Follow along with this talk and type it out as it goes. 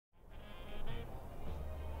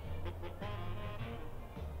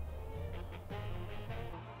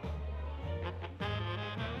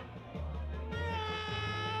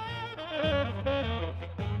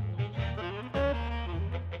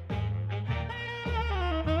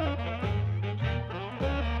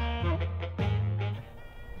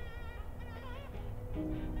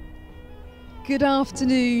Good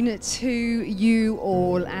afternoon to you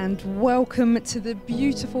all and welcome to the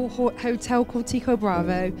beautiful Hotel Cortijo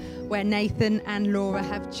Bravo, where Nathan and Laura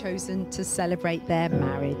have chosen to celebrate their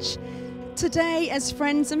marriage. Today, as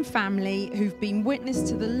friends and family who've been witness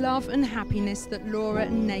to the love and happiness that Laura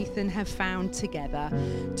and Nathan have found together,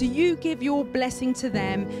 do you give your blessing to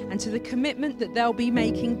them and to the commitment that they'll be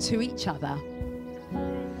making to each other?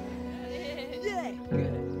 Yeah,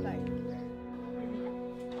 good.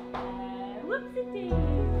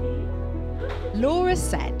 Laura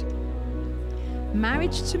said,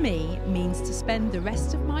 "Marriage to me means to spend the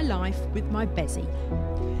rest of my life with my Bezzy.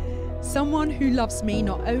 Someone who loves me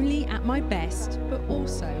not only at my best, but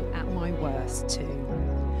also at my worst too.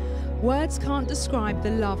 Words can't describe the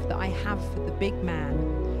love that I have for the big man.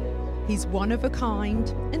 He's one of a kind,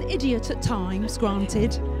 an idiot at times,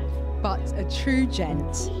 granted, but a true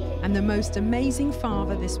gent and the most amazing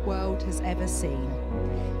father this world has ever seen.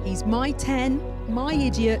 He's my 10, my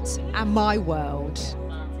idiot, and my world."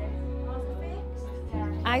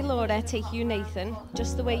 I, Laura, take you, Nathan,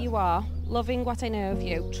 just the way you are, loving what I know of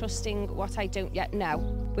you, trusting what I don't yet know,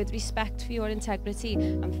 with respect for your integrity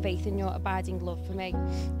and faith in your abiding love for me.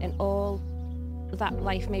 In all that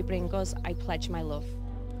life may bring us, I pledge my love.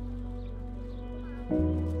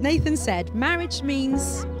 Nathan said, "Marriage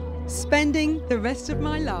means spending the rest of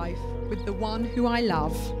my life with the one who I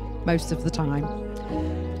love most of the time.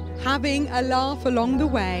 Having a laugh along the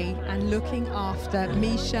way and looking after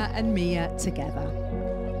Misha and Mia together."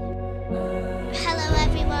 Hello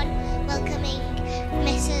everyone, welcoming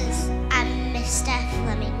Mrs. and Mr.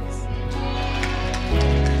 Fleming.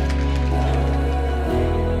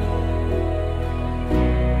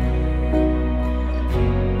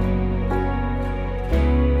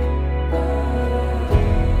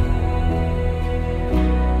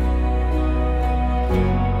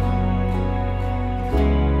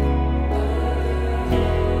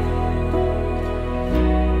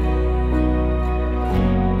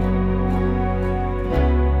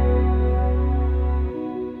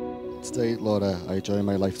 Today, Laura, I join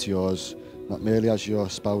my life to yours, not merely as your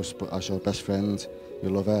spouse, but as your best friend,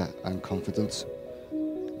 your lover and confidant.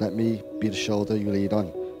 Let me be the shoulder you lean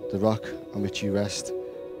on, the rock on which you rest,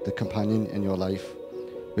 the companion in your life.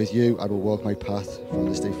 With you, I will walk my path from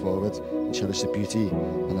this day forward and cherish the beauty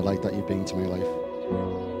and the light that you bring to my life.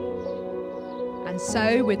 And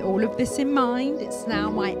so, with all of this in mind, it's now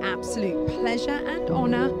my absolute pleasure and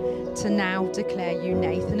honour to now declare you,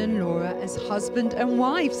 Nathan and Laura, as husband and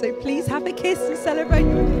wife. So please have a kiss and celebrate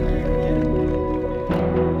your union.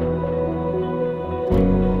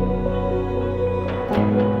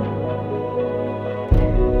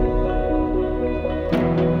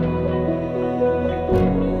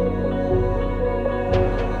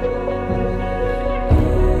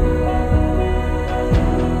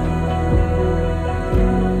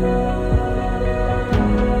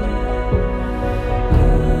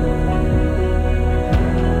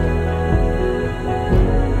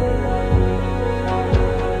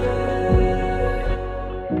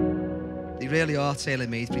 They really are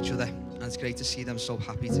tailor-made for each other, and it's great to see them so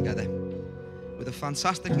happy together. With a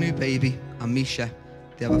fantastic new baby and Misha,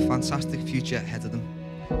 they have a fantastic future ahead of them.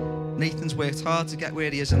 Nathan's worked hard to get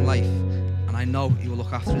where he is in life, and I know he will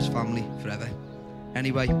look after his family forever.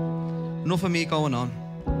 Anyway, enough of me going on.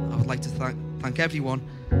 I would like to thank everyone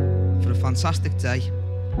for a fantastic day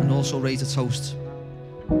and also raise a toast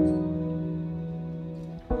to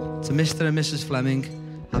Mr. and Mrs. Fleming.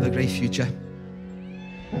 Have a great future.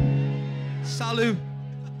 Salut!